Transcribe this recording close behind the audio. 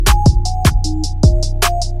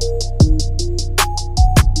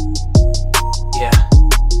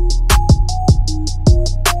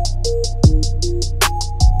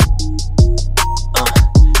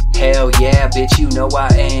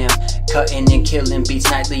Been killing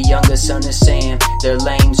beats nightly, younger son of Sam. The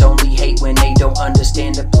lames only hate when they don't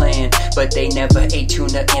understand the plan, but they never ate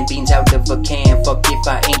tuna and beans out of a can. Fuck if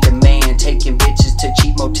I ain't the man, taking bitches to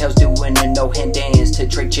cheap motels, doing a no-hand dance to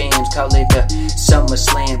Drake jams, call it a summer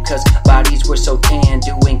slam, cause bodies were so tan,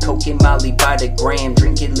 doing coke and molly by the gram,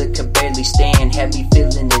 drinking liquor barely stand, had me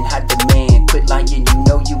feeling in high demand. Quit lying, you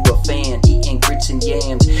know you a fan, eating grits and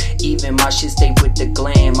yams, even my shit stay with the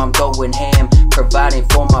glam. I'm going ham, providing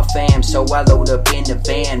for my fam, so I load up in the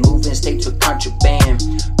van, moving states with contraband,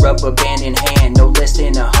 rubber band in hand, no less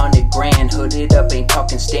than 100 grand, hooded up, ain't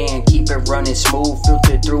talking stand, keep it running smooth,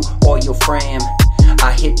 filtered through oil fram.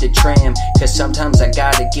 I hit the tram, cause sometimes I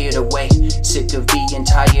gotta get away, sick of being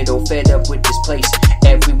tired or fed up with this place.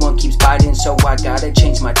 Everyone keeps biting, so I gotta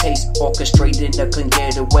change my taste, orchestrating a clean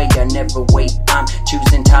getaway, I never wait, I'm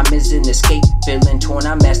choosing time as an escape, feeling torn,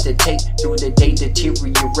 I mastitate through the day,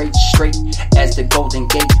 deteriorate straight as the Golden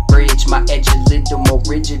Gate Bridge, my edge a little more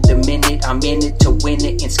rigid the minute I'm in it to win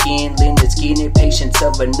it, and skin it, patience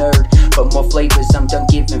of a nerd, but more flavors, I'm done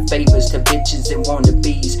giving favors to bitches and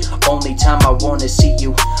wannabes, only time I wanna see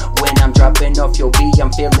you when I'm dropping off your B.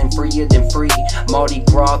 I'm feeling freer than free, Mardi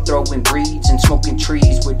Gras throwing breeds and smoking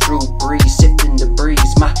trees with Drew Breeze, sipping the breeze,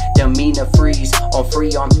 my demeanor freeze on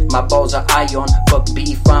Freon, my balls are ion, fuck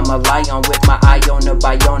beef, I'm a lion with my eye on a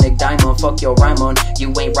bionic diamond, fuck your rhyme on,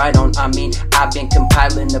 you ain't right on, I mean, I've been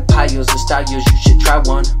compiling the piles of styles, you should try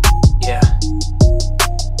one, yeah.